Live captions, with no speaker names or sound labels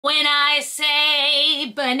When I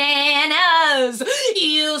say bananas,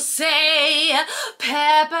 you say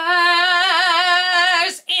peppers.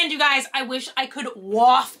 And you guys, I wish I could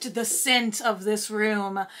waft the scent of this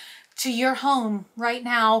room to your home right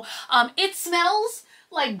now. It smells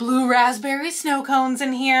like blue raspberry snow cones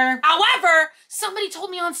in here. However, somebody told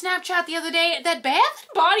me on Snapchat the other day that Bath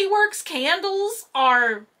 & Body Works candles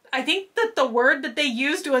are, I think that the word that they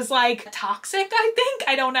used was like toxic, I think.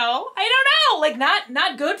 I don't know. Like not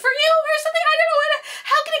good for you or something. I don't know.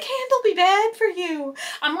 How can a candle be bad for you?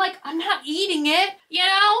 I'm like, I'm not eating it, you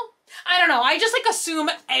know? I don't know. I just like assume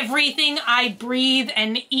everything I breathe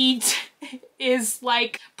and eat is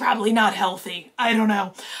like probably not healthy. I don't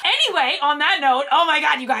know. Anyway, on that note, oh my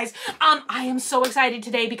God, you guys, I am so excited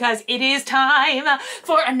today because it is time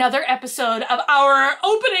for another episode of our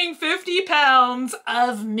opening 50 pounds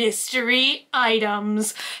of mystery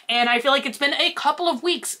items. And I feel like it's been a couple of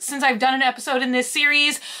weeks since I've done an episode in this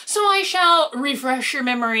series, so I shall refresh your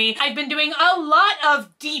memory. I've been doing a lot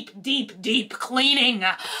of deep cleaning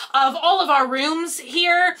of all of our rooms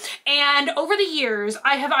here, and over the years,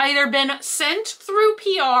 I have either been sent through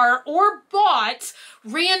PR or bought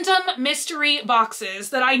random mystery boxes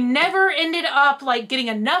that I never ended up like getting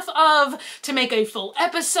enough of to make a full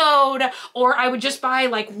episode, or I would just buy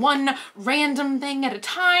like one random thing at a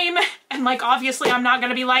time. And like, obviously I'm not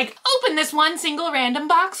gonna be like, open this one single random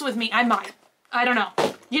box with me. I might. I don't know.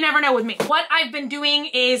 You never know with me. What I've been doing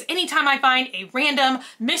is anytime I find a random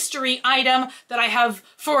mystery item that I have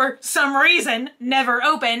for some reason never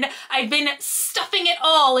opened, I've been stuffing it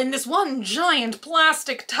all in this one giant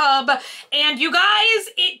plastic tub. And you guys,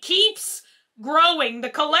 it keeps growing. The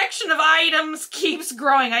collection of items keeps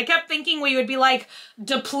growing. I kept thinking we would be like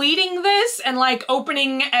depleting this and like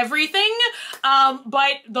opening everything.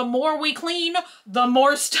 But the more we clean, the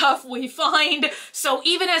more stuff we find. So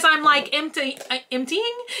even as I'm like emptying,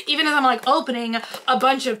 even as I'm like opening a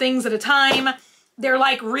bunch of things at a time, they're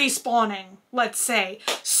like respawning, let's say.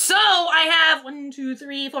 So I have 1, 2,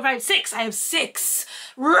 3, 4, 5, 6. I have 6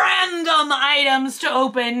 random items to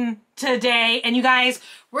open today. And you guys,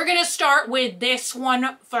 we're gonna start with this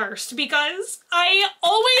one first because I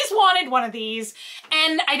always wanted one of these,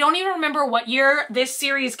 and I don't even remember what year this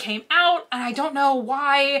series came out, and I don't know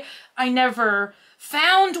why I never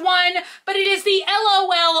found one, but it is the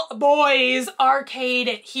LOL Boys Arcade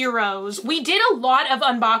Heroes. We did a lot of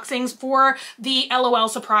unboxings for the LOL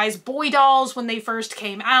Surprise Boy dolls when they first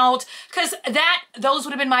came out, because those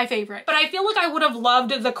would have been my favorite. But I feel like I would have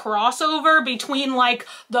loved the crossover between like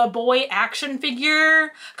the boy action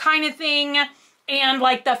figure kind of thing and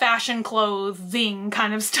like the fashion clothing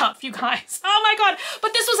kind of stuff, you guys. Oh my God.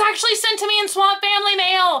 But this was actually sent to me in Swamp Family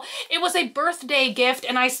Mail. It was a birthday gift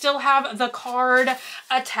and I still have the card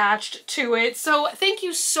attached to it. So thank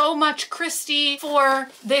you so much, Christy, for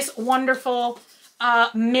this wonderful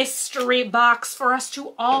mystery box for us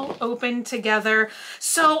to all open together.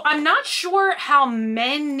 So I'm not sure how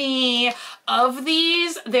many of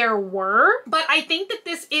these there were, but I think that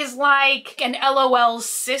this is like an LOL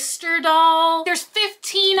sister doll. There's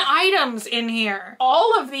 15 items in here.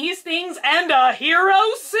 All of these things and a hero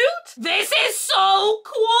suit? This is so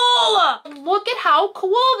cool! Look at how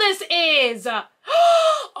cool this is!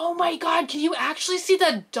 Oh my God, can you actually see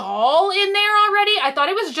the doll in there already? I thought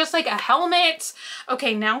it was just like a helmet.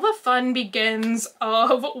 Okay, now the fun begins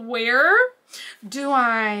of where do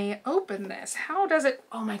I open this? How does it,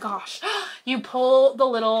 oh my gosh. You pull the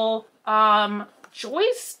little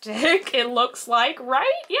joystick, it looks like,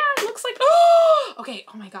 right? Yeah, it looks like, oh, okay,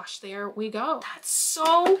 oh my gosh, there we go. That's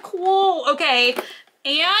so cool. Okay,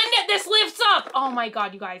 and this lifts up. Oh my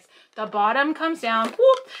God, you guys. The bottom comes down,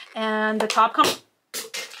 whoop, and the top comes,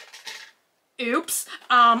 oops.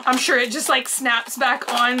 I'm sure it just like snaps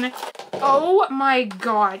back on. Oh my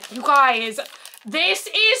God, you guys, this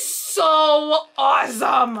is so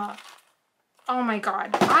awesome. Oh my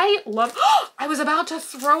God, I love, I was about to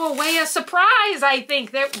throw away a surprise, I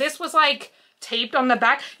think. This was like taped on the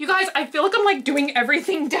back. You guys, I feel like I'm like doing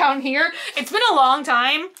everything down here. It's been a long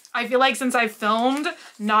time, I feel like, since I've filmed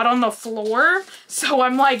not on the floor. So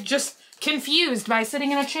I'm like just confused by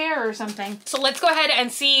sitting in a chair or something. So let's go ahead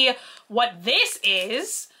and see what this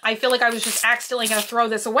is. I feel like I was just accidentally gonna throw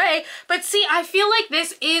this away, but see, I feel like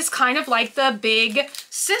this is kind of like the big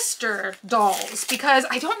sister dolls, because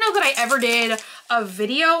I don't know that I ever did a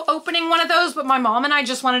video opening one of those, but my mom and I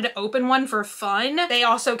just wanted to open one for fun. They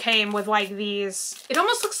also came with like these, it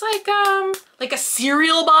almost looks like a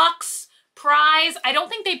cereal box prize. I don't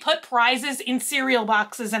think they put prizes in cereal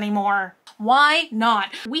boxes anymore. Why not?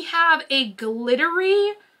 We have a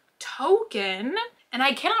glittery token, and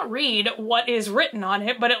I cannot read what is written on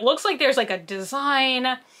it, but it looks like there's like a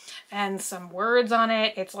design and some words on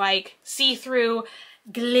it. It's like see-through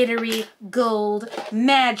glittery gold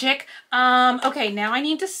magic. Okay, now I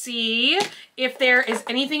need to see if there is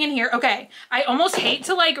anything in here. Okay, I almost hate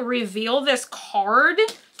to like reveal this card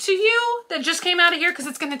to you that just came out of here because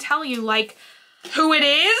it's gonna tell you like who it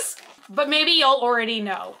is, but maybe you'll already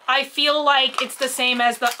know. I feel like it's the same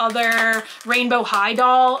as the other Rainbow High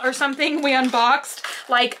doll or something we unboxed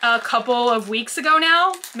like a couple of weeks ago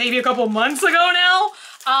now, maybe a couple months ago now.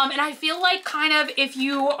 And I feel like kind of if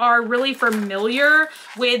you are really familiar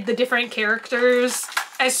with the different characters,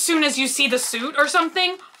 as soon as you see the suit or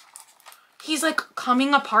something, he's like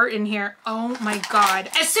coming apart in here. Oh my God.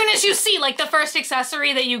 As soon as you see like the first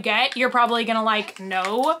accessory that you get, you're probably gonna like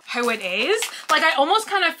know who it is. Like I almost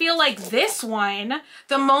kind of feel like this one,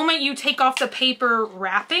 the moment you take off the paper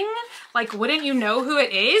wrapping, like wouldn't you know who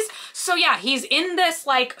it is? So yeah, he's in this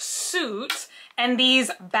like suit, and these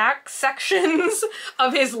back sections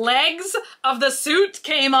of his legs of the suit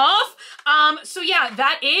came off. So yeah,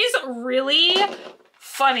 that is really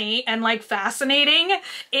funny and like fascinating.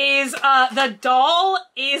 Is the doll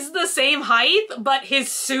is the same height, but his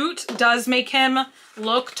suit does make him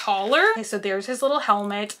look taller. Okay, so there's his little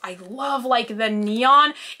helmet. I love like the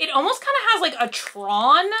neon. It almost kind of has like a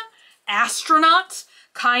Tron astronaut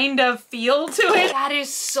kind of feel to it. That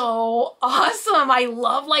is so awesome. I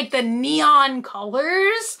love like the neon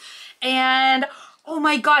colors, and oh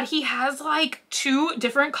my God, he has like 2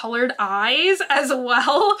 different colored eyes as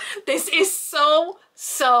well. This is so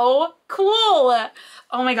cool.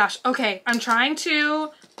 Oh my gosh. Okay, I'm trying to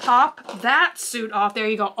pop that suit off. There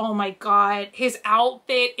you go. Oh my God, his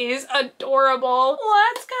outfit is adorable.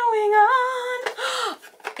 What's going on?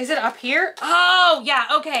 Is it up here? Oh yeah,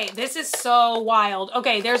 okay. This is so wild.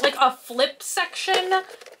 Okay, there's like a flip section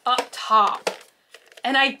up top.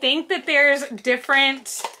 And I think that there's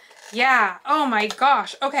different, yeah, oh my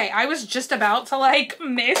gosh. Okay, I was just about to like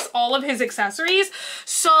miss all of his accessories.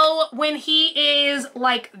 So when he is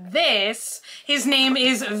like this, his name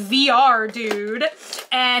is VR Dude.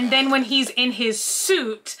 And then when he's in his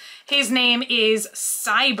suit, his name is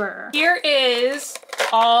Cyber. Here is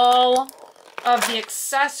all of the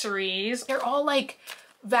accessories. They're all like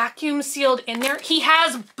vacuum sealed in there. He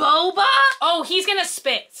has boba. Oh, he's gonna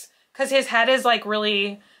spit because his head is like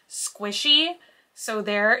really squishy. So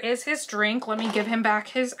there is his drink. Let me give him back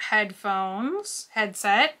his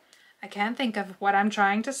headset. I can't think of what I'm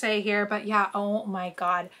trying to say here, but yeah, oh my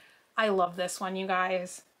God. I love this one, you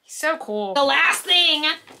guys. He's so cool. The last thing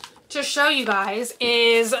to show you guys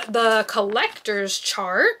is the collector's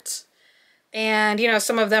chart. And, you know,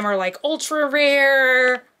 some of them are like ultra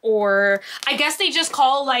rare, or I guess they just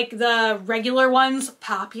call like the regular ones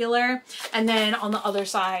popular. And then on the other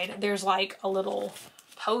side, there's like a little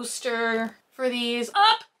poster for these.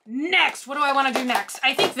 Up next, what do I want to do next?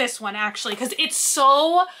 I think this one actually, because it's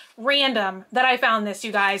so random that I found this,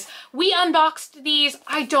 you guys. We unboxed these,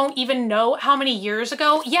 I don't even know how many years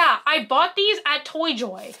ago. Yeah, I bought these at Toy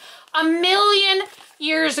Joy a million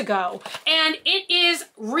years ago, and it is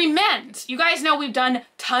Re-Ment. You guys know we've done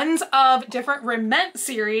tons of different Re-Ment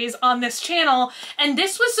series on this channel, and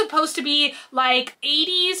this was supposed to be like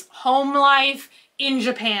 80s home life in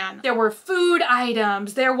Japan. There were food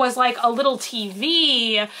items, there was like a little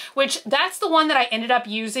TV, which that's the one that I ended up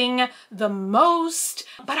using the most.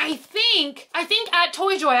 But I think at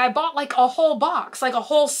Toy Joy I bought like a whole box, like a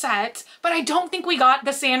whole set, but I don't think we got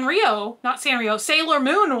the Sailor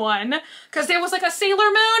Moon one, because there was like a Sailor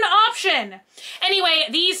Moon option. Anyway,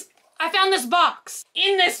 I found this box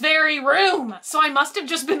in this very room. So I must have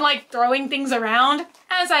just been like throwing things around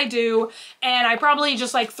as I do. And I probably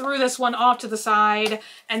just like threw this one off to the side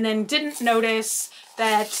and then didn't notice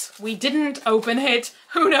that we didn't open it.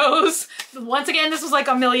 Who knows? Once again, this was like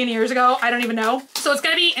a million years ago. I don't even know. So it's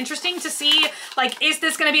gonna be interesting to see, like, is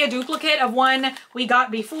this gonna be a duplicate of one we got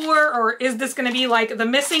before, or is this gonna be like the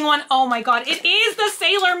missing one? Oh my God, it is the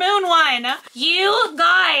Sailor Moon one. You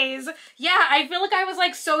guys, yeah, I feel like I was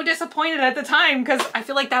like so disappointed at the time because I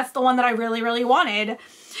feel like that's the one that I really, really wanted.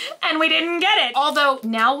 And we didn't get it. Although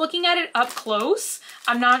now looking at it up close,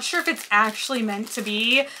 I'm not sure if it's actually meant to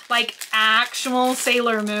be like actual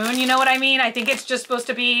Sailor Moon. You know what I mean? I think it's just supposed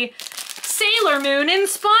to be Sailor Moon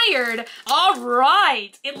inspired. All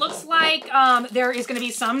right. It looks like there is going to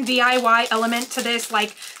be some DIY element to this,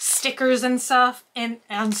 like stickers and stuff and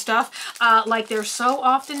stuff, like there so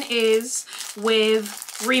often is with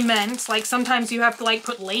Re-Ment. Like sometimes you have to like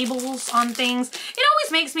put labels on things. It always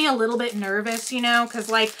This makes me a little bit nervous, you know, because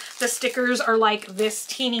like the stickers are like this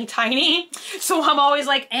teeny tiny. So I'm always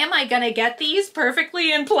like, am I gonna get these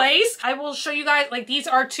perfectly in place? I will show you guys, like these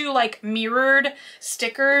are two like mirrored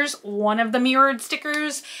stickers. One of the mirrored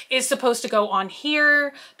stickers is supposed to go on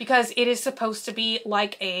here because it is supposed to be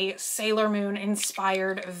like a Sailor Moon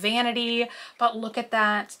inspired vanity. But look at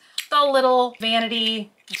that. The little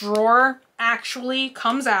vanity drawer actually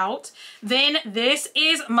comes out. Then this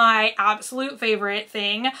is my absolute favorite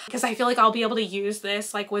thing because I feel like I'll be able to use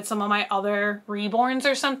this like with some of my other reborns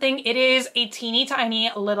or something. It is a teeny tiny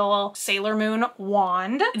little Sailor Moon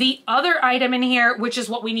wand. The other item in here, which is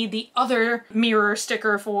what we need the other mirror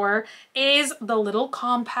sticker for, is the little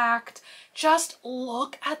compact. Just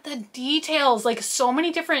look at the details, like so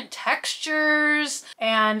many different textures.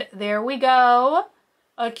 And there we go.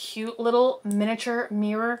 A cute little miniature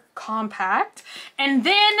mirror compact. And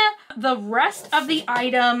then the rest of the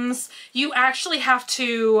items you actually have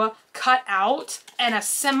to cut out and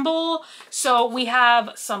assemble. So we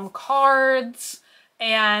have some cards,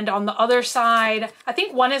 and on the other side, I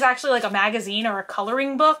think one is actually like a magazine or a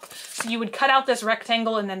coloring book. So you would cut out this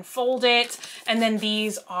rectangle and then fold it. And then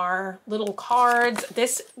these are little cards.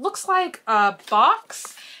 This looks like a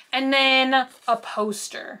box and then a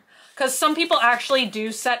poster. Because some people actually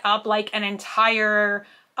do set up like an entire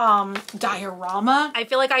diorama. I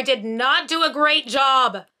feel like I did not do a great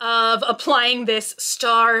job of applying this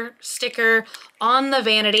star sticker on the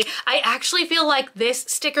vanity. I actually feel like this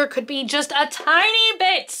sticker could be just a tiny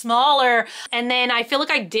bit smaller. And then I feel like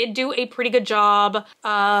I did do a pretty good job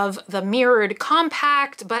of the mirrored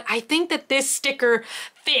compact, but I think that this sticker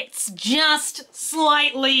fits just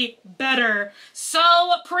slightly better. So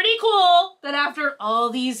pretty cool that after all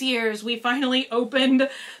these years, we finally opened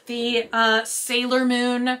the Sailor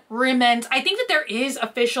Moon Re-Ment. I think that there is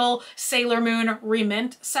official Sailor Moon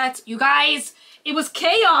Re-Ment sets. You guys, it was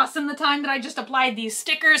chaos in the time that I just applied these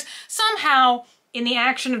stickers. Somehow, in the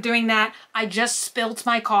action of doing that, I just spilt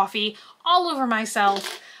my coffee all over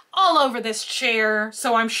myself, all over this chair.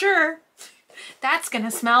 So I'm sure that's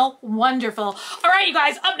gonna smell wonderful. All right, you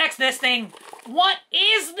guys, up next, this thing. What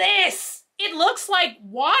is this? It looks like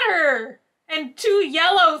water and two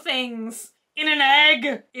yellow things in an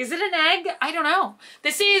egg. Is it an egg? I don't know.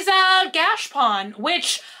 This is Gashpon,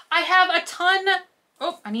 which I have a ton.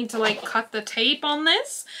 Oh, I need to like cut the tape on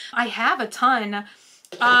this. I have a ton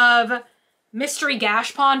of mystery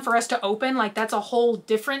Gashpon for us to open. Like that's a whole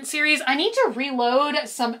different series. I need to reload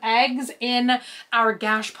some eggs in our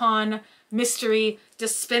Gashpon mystery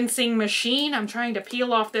dispensing machine. I'm trying to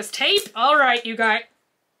peel off this tape. All right, you guys.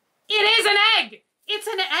 It is an egg. It's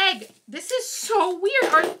an egg. This is so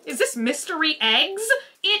weird. Is this mystery eggs?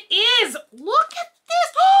 It is. Look at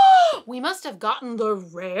this. Oh, we must have gotten the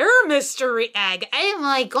rare mystery egg. Oh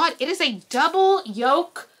my God. It is a double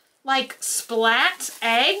yolk, like splat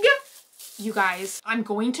egg. You guys, I'm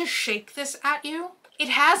going to shake this at you. It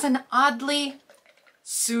has an oddly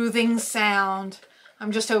soothing sound.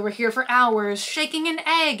 I'm just over here for hours shaking an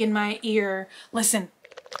egg in my ear. Listen.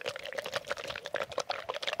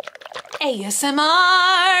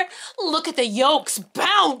 ASMR. Look at the yolks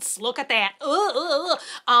bounce. Look at that.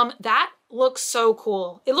 That looks so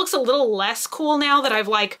cool. It looks a little less cool now that I've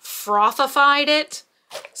like frothified it.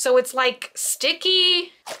 So it's like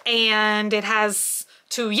sticky and it has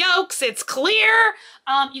two yolks. It's clear.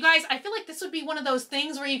 You guys, I feel like this would be one of those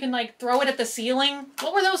things where you can like throw it at the ceiling.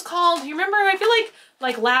 What were those called? You remember? I feel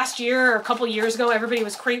like last year or a couple years ago, everybody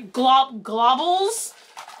was globbles.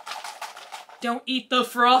 Don't eat the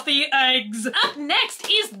frothy eggs. Up next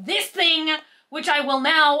is this thing, which I will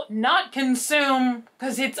now not consume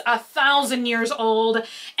because it's 1,000 years old. And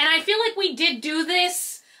I feel like we did do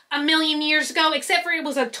this a million years ago, except for it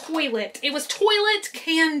was a toilet. It was toilet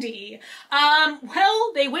candy.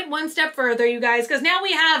 Well, they went one step further, you guys, because now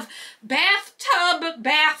we have bathtub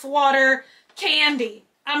bathwater candy.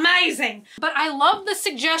 Amazing. But I love the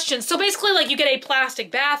suggestion. So basically, like, you get a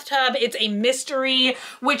plastic bathtub. It's a mystery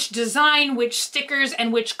which design, which stickers,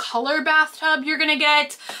 and which color bathtub you're gonna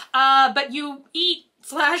get. But you eat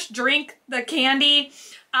 / drink the candy.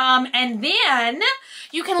 And then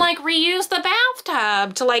you can like reuse the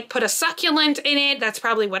bathtub to like put a succulent in it. That's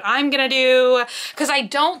probably what I'm gonna do. Cause I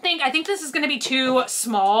think this is gonna be too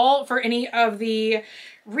small for any of the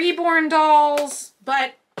reborn dolls,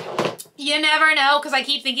 but you never know, because I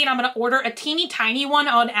keep thinking I'm going to order a teeny tiny one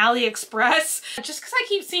on AliExpress just because I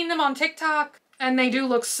keep seeing them on TikTok and they do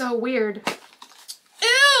look so weird.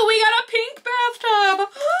 Ooh, we got a pink bathtub.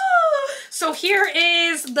 So here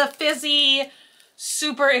is the fizzy,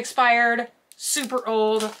 super expired, super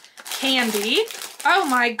old candy. Oh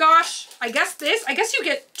my gosh. I guess you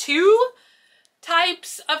get two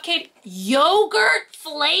types of candy. Yogurt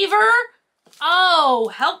flavor?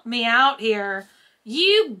 Oh, help me out here.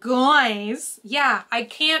 You guys. Yeah, I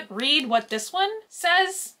can't read what this one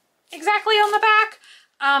says exactly on the back.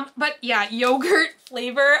 But yeah, yogurt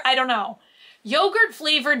flavor, I don't know. Yogurt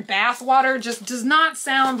flavored bath water just does not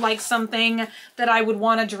sound like something that I would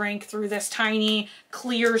want to drink through this tiny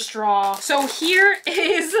clear straw. So here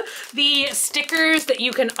is the stickers that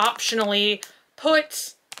you can optionally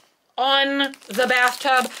put on the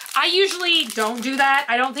bathtub. I usually don't do that.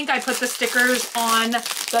 I don't think I put the stickers on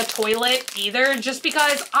the toilet either, just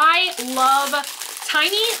because I love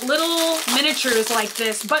tiny little miniatures like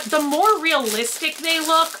this, but the more realistic they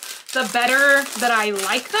look, the better that I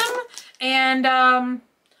like them. And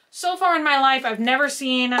so far in my life, I've never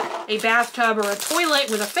seen a bathtub or a toilet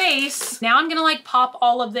with a face. Now I'm gonna like pop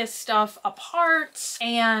all of this stuff apart,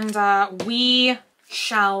 and we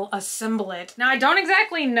shall assemble it. Now I don't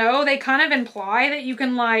exactly know, they kind of imply that you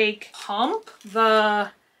can like pump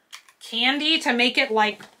the candy to make it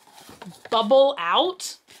like bubble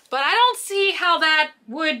out, but I don't see how that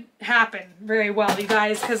would happen very well, you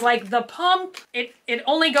guys, because like the pump, it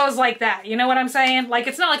only goes like that, you know what I'm saying? Like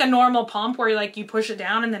it's not like a normal pump where like you push it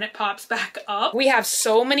down and then it pops back up. We have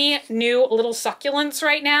so many new little succulents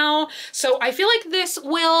right now, so I feel like this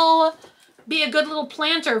will be a good little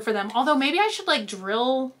planter for them. Although maybe I should like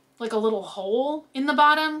drill like a little hole in the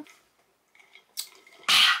bottom.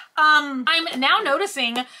 I'm now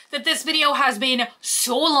noticing that this video has been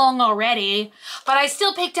so long already, but I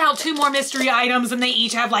still picked out 2 more mystery items and they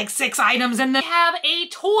each have like 6 items, and they have a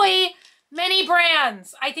toy mini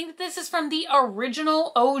brands. I think that this is from the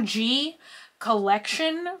original OG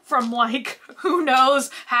collection from like who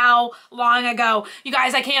knows how long ago. You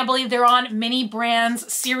guys, I can't believe they're on Mini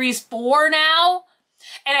Brands Series 4 now.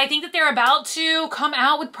 And I think that they're about to come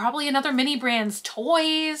out with probably another Mini Brands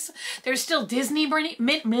toys. There's still Disney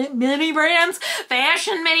Mini Brands,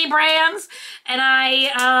 fashion Mini Brands. And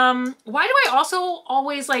why do I also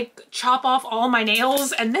always like chop off all my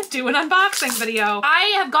nails and then do an unboxing video?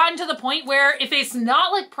 I have gotten to the point where if it's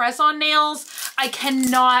not like press-on nails, I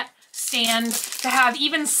cannot stand to have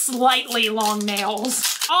even slightly long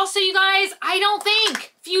nails. Also, you guys, I don't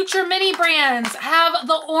think future Mini Brands have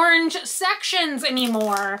the orange sections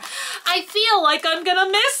anymore. I feel like I'm gonna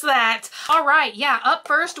miss that. All right, yeah, up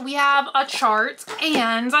first we have a chart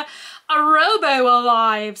and a Robo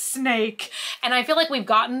Alive snake. And I feel like we've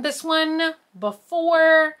gotten this one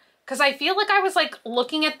before, because I feel like I was like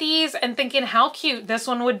looking at these and thinking how cute this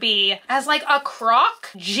one would be as like a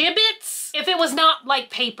croc gibbets if it was not like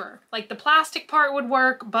paper. Like the plastic part would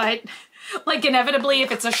work, but like inevitably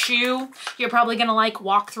if it's a shoe, you're probably gonna like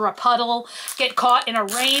walk through a puddle, get caught in a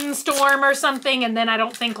rainstorm or something, and then I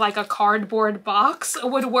don't think like a cardboard box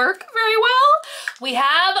would work very well. We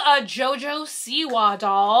have a JoJo Siwa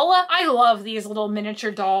doll. I love these little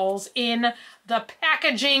miniature dolls in the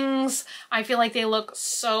packagings. I feel like they look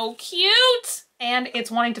so cute, and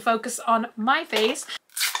it's wanting to focus on my face.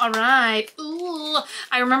 All right, ooh,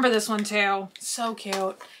 I remember this one too. So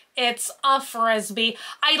cute. It's a Frisbee.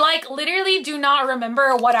 I like literally do not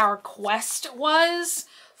remember what our quest was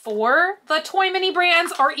for the toy Mini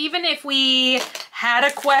Brands, or even if we had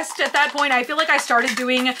a quest at that point. I feel like I started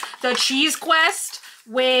doing the cheese quest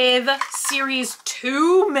with Series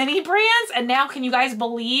 2 Mini Brands, and now can you guys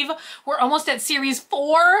believe we're almost at Series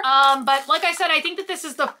 4? But like I said, I think that this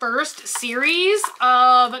is the first series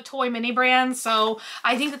of toy Mini Brands, so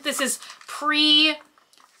I think that this is pre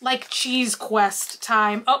like cheese quest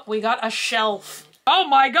time. Oh, we got a shelf. Oh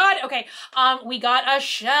my god, okay. We got a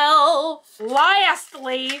shelf.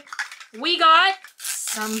 Lastly, we got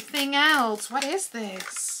something else. What is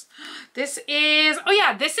this? This is, oh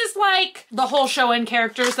yeah, this is like the whole show-in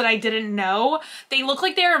characters that I didn't know. They look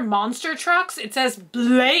like they're monster trucks. It says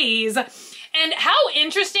Blaze. And how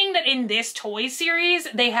interesting that in this toy series,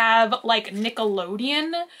 they have like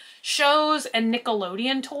Nickelodeon shows and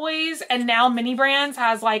Nickelodeon toys, and now Mini Brands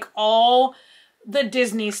has like all the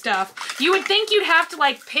Disney stuff. You would think you'd have to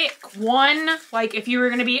like pick one, like if you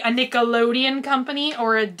were gonna be a Nickelodeon company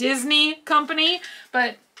or a Disney company,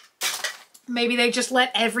 but maybe they just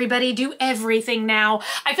let everybody do everything now.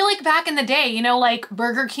 I feel like back in the day, you know, like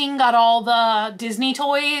Burger King got all the Disney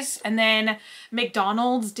toys, and then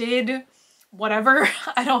McDonald's did whatever.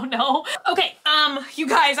 I don't know. Okay, you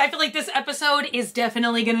guys, I feel like this episode is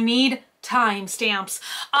definitely gonna need timestamps.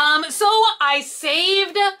 So I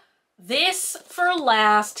saved this for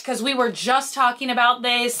last because we were just talking about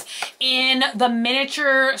this in the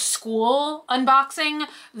miniature school unboxing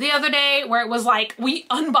the other day, where it was like we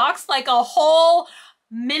unboxed like a whole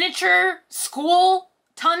miniature school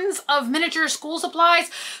tons of miniature school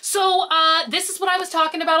supplies. So this is what I was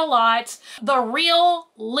talking about a lot. The Real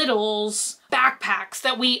Littles backpacks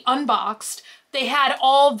that we unboxed. They had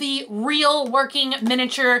all the real working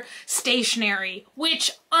miniature stationery,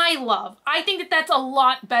 which I love. I think that that's a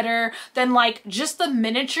lot better than like just the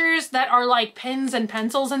miniatures that are like pens and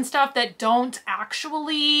pencils and stuff that don't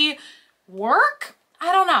actually work.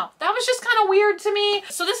 I don't know. That was just kind of weird to me.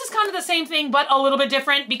 So this is kind of the same thing, but a little bit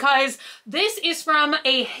different because this is from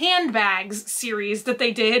a handbags series that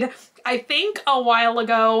they did, I think a while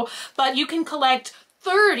ago, but you can collect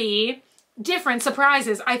 30 different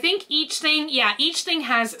surprises. I think each thing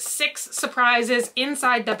has 6 surprises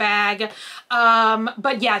inside the bag.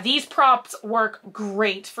 But yeah, these props work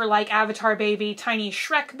great for like Avatar Baby, Tiny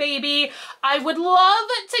Shrek Baby. I would love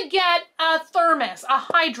to get a thermos, a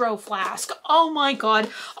hydro flask. Oh my God.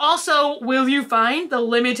 Also, will you find the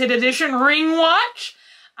limited edition ring watch?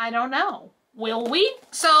 I don't know. Will we?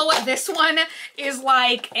 So this one is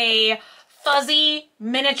like a fuzzy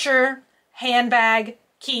miniature handbag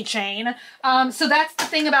keychain. So that's the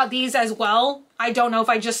thing about these as well. I don't know if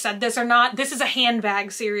I just said this or not. This is a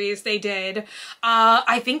handbag series they did.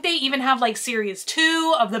 I think they even have like series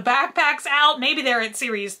 2 of the backpacks out. Maybe they're at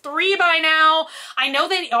series 3 by now. I know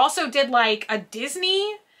they also did like a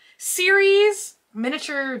Disney series,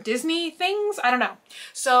 miniature Disney things. I don't know.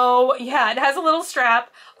 So yeah, it has a little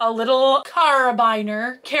strap, a little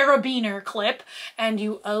carabiner clip, and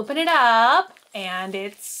you open it up and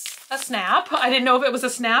it's a snap. I didn't know if it was a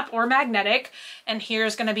snap or magnetic. And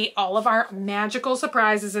here's gonna be all of our magical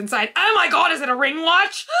surprises inside. Oh my God, is it a ring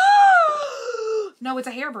watch? No, it's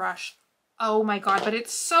a hairbrush. Oh my God, but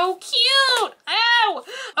it's so cute. Ow!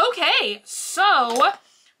 Okay, so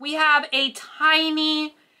we have a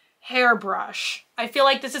tiny hairbrush. I feel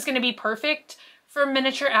like this is gonna be perfect for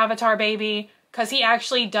miniature Avatar Baby because he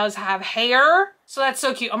actually does have hair. So that's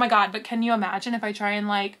so cute. Oh my God, but can you imagine if I try and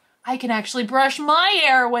like, I can actually brush my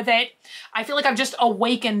hair with it. I feel like I've just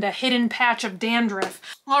awakened a hidden patch of dandruff.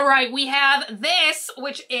 All right, we have this,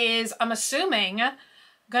 which is, I'm assuming,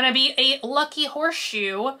 gonna be a lucky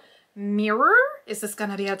horseshoe mirror. Is this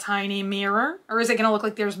gonna be a tiny mirror? Or is it gonna look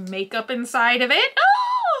like there's makeup inside of it?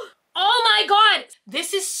 Oh my God,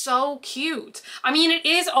 this is so cute. I mean, it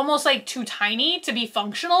is almost like too tiny to be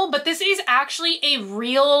functional, but this is actually a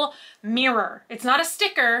real mirror. It's not a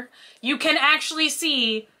sticker. You can actually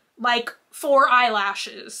see like 4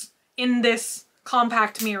 eyelashes in this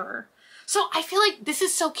compact mirror. So I feel like this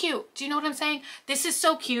is so cute. Do you know what I'm saying? This is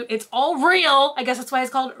so cute. It's all real. I guess that's why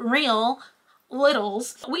it's called Real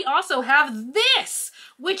Littles. We also have this,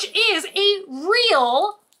 which is a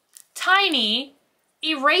real tiny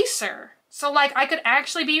eraser. So like I could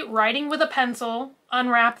actually be writing with a pencil,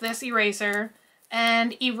 unwrap this eraser,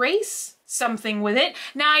 and erase something with it.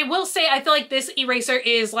 Now I will say I feel like this eraser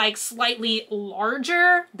is like slightly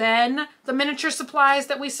larger than the miniature supplies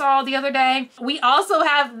that we saw the other day. We also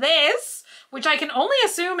have this, which I can only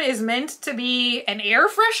assume is meant to be an air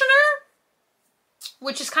freshener,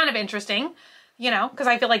 which is kind of interesting, you know, because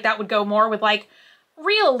I feel like that would go more with like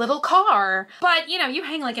real little car. But you know, you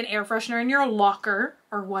hang like an air freshener in your locker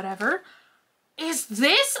or whatever. Is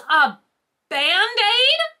this a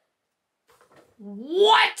Band-Aid?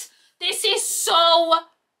 What? This is so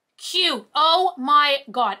cute. Oh my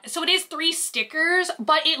God. So it is 3 stickers,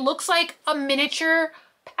 but it looks like a miniature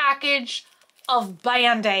package of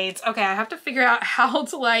Band-Aids. Okay, I have to figure out how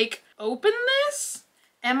to like open this.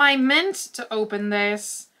 Am I meant to open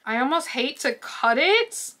this? I almost hate to cut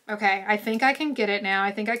it. Okay, I think I can get it now.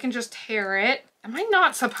 I think I can just tear it. Am I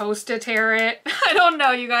not supposed to tear it? I don't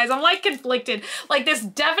know, you guys. I'm like conflicted. Like this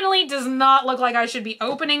definitely does not look like I should be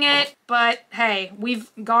opening it, but hey,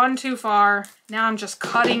 we've gone too far. Now I'm just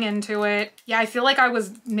cutting into it. Yeah, I feel like I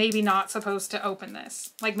was maybe not supposed to open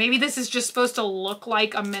this. Like maybe this is just supposed to look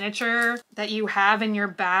like a miniature that you have in your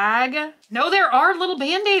bag. No, there are little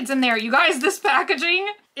Band-Aids in there. You guys, this packaging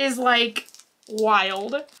is like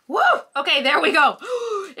wild. Woo! Okay, there we go.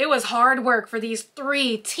 It was hard work for these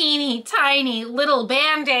 3 teeny tiny little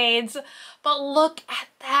Band-Aids, but look at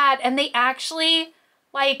that. And they actually,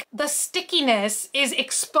 like, the stickiness is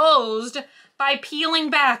exposed by peeling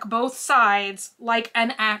back both sides like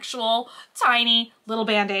an actual tiny little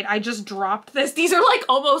Band-Aid. I just dropped this. These are like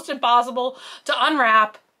almost impossible to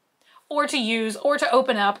unwrap or to use or to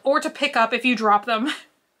open up or to pick up if you drop them.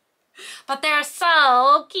 But they're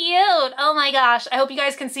so cute. Oh my gosh. I hope you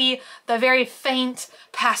guys can see the very faint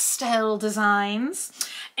pastel designs.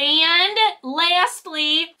 And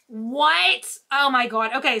lastly, What? Oh my god.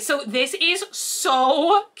 Okay, so this is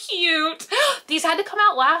so cute. These had to come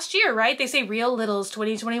out last year, right? They say Real Littles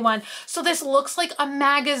 2021. So this looks like a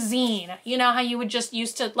magazine. You know how you would just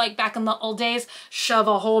used to, like back in the old days, shove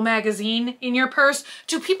a whole magazine in your purse?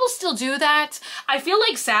 Do people still do that? I feel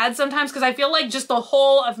like sad sometimes because I feel like just the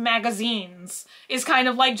whole of magazines is kind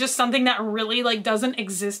of like just something that really like doesn't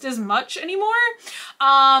exist as much anymore.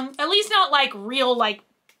 At least not like real like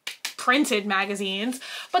printed magazines,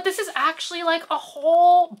 but this is actually like a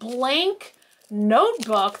whole blank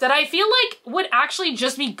notebook that I feel like would actually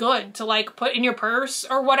just be good to like put in your purse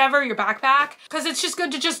or whatever, your backpack, because it's just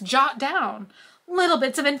good to just jot down little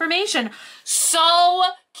bits of information. So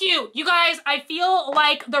cute. You guys, I feel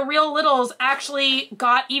like the Real Littles actually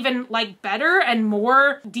got even like better and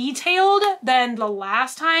more detailed than the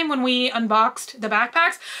last time when we unboxed the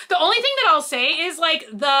backpacks. The only thing that I'll say is like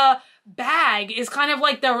the bag is kind of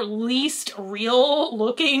like the least real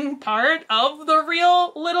looking part of the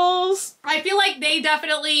Real Littles. I feel like they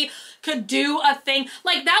definitely could do a thing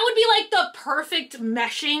like that. Would be like the perfect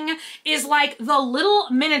meshing is like the little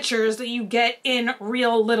miniatures that you get in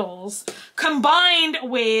Real Littles combined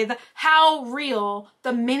with how real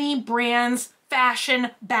the mini brands fashion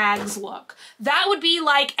bags look. That would be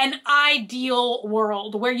like an ideal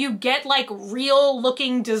world where you get like real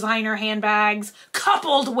looking designer handbags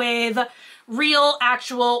coupled with real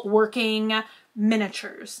actual working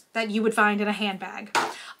miniatures that you would find in a handbag.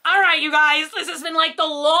 All right, you guys, this has been like the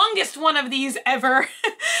longest one of these ever.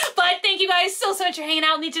 But thank you guys so much for hanging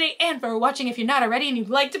out with me today and for watching. If you're not already and you'd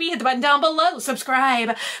like to be, hit the button down below,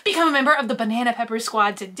 subscribe, become a member of the Banana Pepper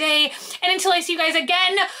Squad today. And until I see you guys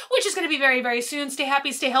again, which is going to be very, very soon, stay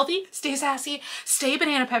happy, stay healthy, stay sassy, stay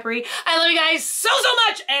banana peppery. I love you guys so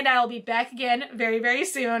much, and I'll be back again very, very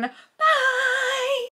soon. Bye!